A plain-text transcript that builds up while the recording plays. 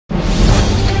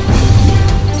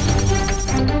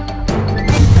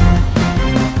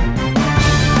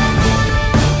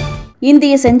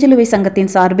இந்திய செஞ்சிலுவை சங்கத்தின்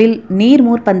சார்பில்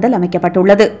நீர்மூர் பந்தல்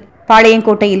அமைக்கப்பட்டுள்ளது.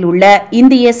 பாளையங்கோட்டையில் உள்ள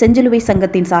இந்திய செஞ்சிலுவை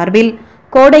சங்கத்தின் சார்பில்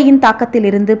கோடையின்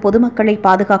தாக்கத்திலிருந்து பொதுமக்களை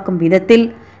பாதுகாக்கும் விதத்தில்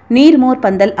நீர்மோர்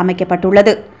பந்தல்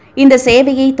அமைக்கப்பட்டுள்ளது. இந்த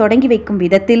சேவையை தொடங்கி வைக்கும்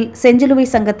விதத்தில் செஞ்சிலுவை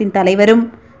சங்கத்தின் தலைவரும்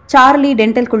சார்லி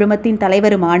டென்டல் குழுமத்தின்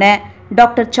தலைவருமான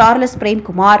டாக்டர் சார்லஸ்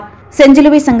பிரேம்குமார்,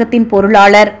 செஞ்சிலுவை சங்கத்தின்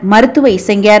பொருளாளர் மருத்துவ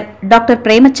இசைஞர் டாக்டர்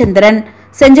பிரேமச்சந்திரன்,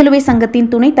 செஞ்சிலுவை சங்கத்தின்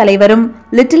துணைத் தலைவரும்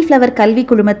லிட்டில் ஃப்ளவர் கல்வி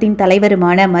குழுமத்தின்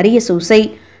தலைவருமான மரிய சூசை,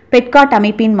 பெட்காட்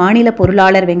அமைப்பின் மாநில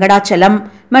பொருளாளர் வெங்கடாச்சலம்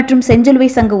மற்றும் செஞ்சிலுவை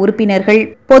சங்க உறுப்பினர்கள்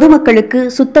பொதுமக்களுக்கு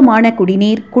சுத்தமான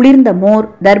குடிநீர், குளிர்ந்த மோர்,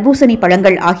 தர்பூசணி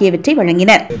பழங்கள் ஆகியவற்றை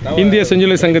வழங்கினர். இந்திய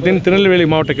செஞ்சிலுவை சங்கத்தின் திருநெல்வேலி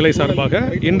மாவட்ட கிளை சார்பாக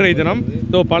இன்றைய தினம்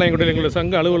பாளையங்கோட்டையில் எங்களுடைய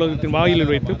சங்க அலுவலகத்தின் வாயிலில்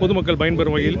வைத்து பொதுமக்கள்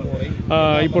பயன்பெறும் வகையில்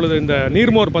இப்பொழுது இந்த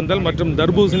நீர்மோர் பந்தல் மற்றும்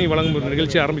தர்பூசணி வழங்கும்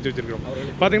நிகழ்ச்சி ஆரம்பித்து வச்சிருக்கிறோம்.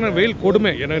 பார்த்தீங்கன்னா வெயில்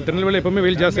கொடுமை, எனக்கு திருநெல்வேலி எப்பவுமே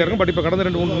வெயில் ஜாஸ்தியாக இருக்கும். பட் இப்போ கடந்த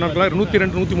 2-3 நாட்களாக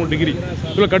 102-103 டிகிரி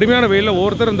இவ்வளோ கடுமையான வெயிலில்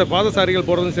ஒவ்வொருத்தர் இந்த பாதசாரிகள்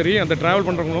போகிறதும் சரி, அந்த டிராவல்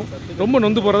பண்ணுறவங்களும் ரொம்ப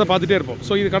நொந்து போகிறத பார்த்துட்டே இருப்போம்.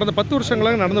 ஸோ இது கடந்த 10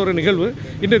 வருஷங்களாக நடந்த ஒரு நிகழ்வு.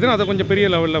 இன்றைய தினம் அதை கொஞ்சம் பெரிய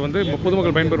லெவலில் வந்து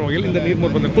பொதுமக்கள் பயன்பெறும் வகையில் இந்த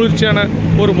நீர்மோர் பந்தல், குளிர்ச்சியான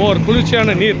ஒரு மோர்,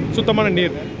 குளிர்ச்சியான நீர், சுத்தமான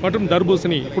நீர் மற்றும்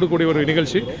தர்பூசணி கொடுக்கக்கூடிய ஒரு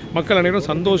நிகழ்ச்சி. மக்கள் அனைவரும்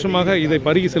சந்தோஷமாக இதை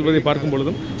பருகி செல்வதை பார்க்கும்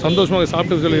பொழுதும், சந்தோஷமாக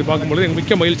சாப்பிட்டு செல்வதை பார்க்கும் பொழுது எனக்கு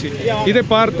மிக்க மகிழ்ச்சி. இதை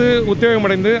பார்த்து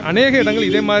உத்வேகமடைந்து அநேக இடங்கள்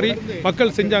இதே மாதிரி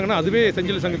மக்கள் செஞ்சாங்கன்னா அதுவே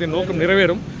செஞ்சிலுவை சங்கத்தின் நோக்கம்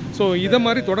நிறைவேறும். ஸோ இதை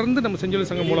மாதிரி தொடர்ந்து நம்ம செஞ்சிலுவை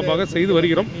சங்கம் மூலமாக செய்து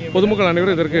வருகிறோம். பொதுமக்கள்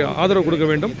அனைவரும் இதற்கு ஆதரவு கொடுக்க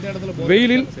வேண்டும்.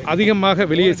 வெயிலில் அதிகமாக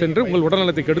வெளியே சென்று உங்கள்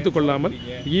உடல்நலத்தை கெடுத்துக் கொள்ளாமல்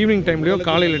ஈவினிங் டைம்லையோ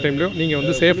காலையில் டைம்லையோ நீங்கள்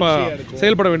வந்து சேஃபாக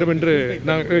செயல்பட வேண்டும் என்று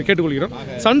நாங்கள் கேட்டுக்கொள்கிறோம்.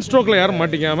 சன் ஸ்ட்ரோக்கில் யாரும்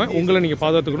மாட்டிக்காமல் உங்களை நீங்கள்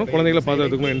பாதுகாத்துக்கணும், குழந்தைகளை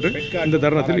பாதுகாத்துக்கணும் என்று இந்த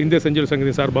தருணத்தில் இந்திய செஞ்சிலுவை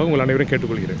சங்கத்தின் சார்பாக உங்கள் அனைவரும்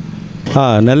கேட்டுக்கொள்கிறேன்.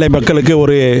 நெல்லை மக்களுக்கு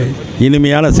ஒரு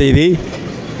இனிமையான செய்தி.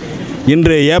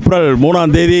 இன்று ஏப்ரல்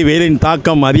 3ஆம் தேதி வெயிலின்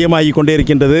தாக்கம் அதிகமாகி கொண்டே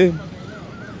இருக்கின்றது.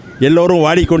 எல்லோரும்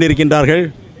வாடிக்கொண்டிருக்கின்றார்கள்.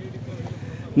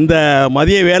 இந்த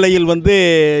மதிய வேளையில் வந்து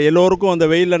எல்லோருக்கும் அந்த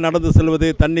வெயிலில் நடந்து செல்வது,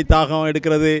 தண்ணி தாகம்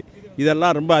எடுக்கிறது,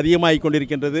 இதெல்லாம் ரொம்ப அதிகமாகி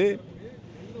கொண்டிருக்கின்றது.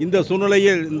 இந்த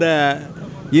சூழ்நிலையில் இந்த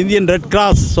இந்தியன் ரெட்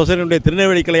கிராஸ் சொசைட்டியுடைய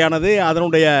திருநெல்வேலி கிளையானது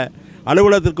அதனுடைய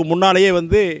அலுவலகத்திற்கு முன்னாலேயே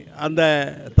வந்து அந்த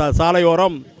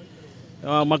சாலையோரம்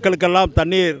மக்களுக்கெல்லாம்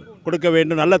தண்ணீர் கொடுக்க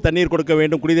வேண்டும், நல்ல தண்ணீர் கொடுக்க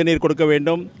வேண்டும், குடி தண்ணீர் கொடுக்க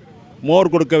வேண்டும்,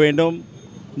 மோர் கொடுக்க வேண்டும்,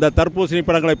 இந்த தர்பூசணி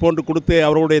பழங்களை போன்று கொடுத்து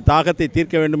அவர்களுடைய தாகத்தை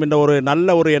தீர்க்க வேண்டும் என்ற ஒரு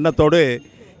நல்ல ஒரு எண்ணத்தோடு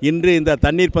இன்று இந்த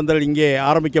தண்ணீர் பந்தல் இங்கே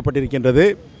ஆரம்பிக்கப்பட்டிருக்கின்றது.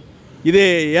 இது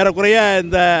ஏறக்குறைய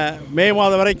இந்த மே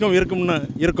மாதம் வரைக்கும்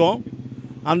இருக்கும்.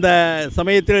 அந்த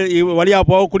சமயத்தில் வழியாக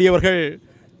போகக்கூடியவர்கள்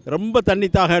ரொம்ப தண்ணி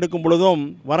தாகம் எடுக்கும் பொழுதும்,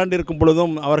 வறண்டு இருக்கும்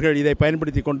பொழுதும் அவர்கள் இதை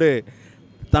பயன்படுத்தி கொண்டு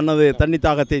தனது தண்ணி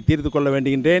தாகத்தை தீர்த்து கொள்ள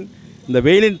வேண்டுகின்றேன். இந்த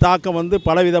வெயிலின் தாக்கம் வந்து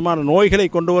பலவிதமான நோய்களை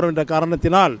கொண்டு வரும் என்ற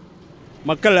காரணத்தினால்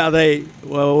மக்கள் அதை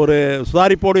ஒரு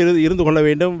சுதாரிப்போடு இருந்து கொள்ள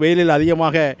வேண்டும். வெயிலில்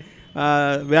அதிகமாக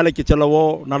வேலைக்கு செல்லவோ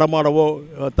நடமாடவோ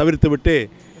தவிர்த்துவிட்டு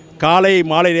காலை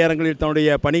மாலை நேரங்களில்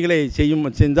தன்னுடைய பணிகளை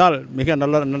செஞ்சால் மிக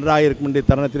நன்றாக இருக்கும் என்று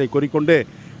தருணத்திலே கூறிக்கொண்டு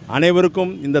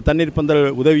அனைவருக்கும் இந்த தண்ணீர் பந்தல்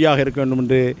உதவியாக இருக்க வேண்டும்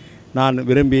என்று நான்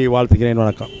விரும்பி வாழ்த்துகிறேன்.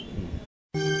 வணக்கம்.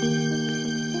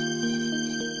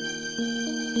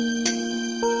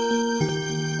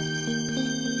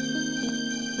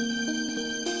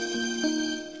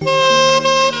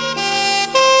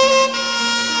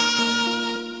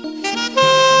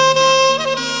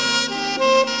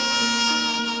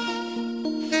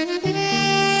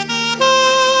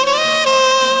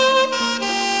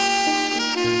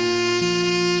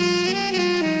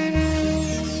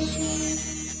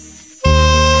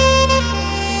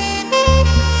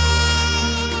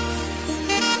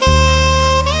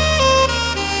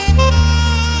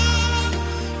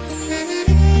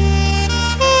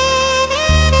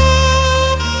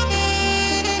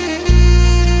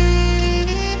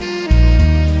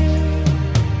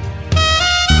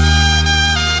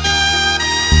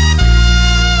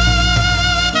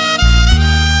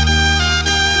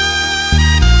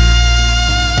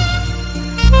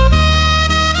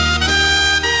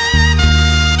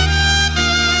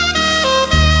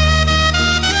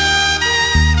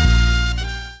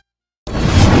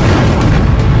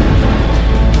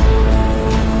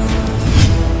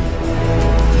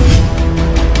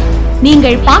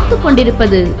 நீங்கள் பார்த்துக்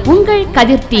கொண்டிருப்பது உங்கள்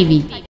கதிர் டிவி.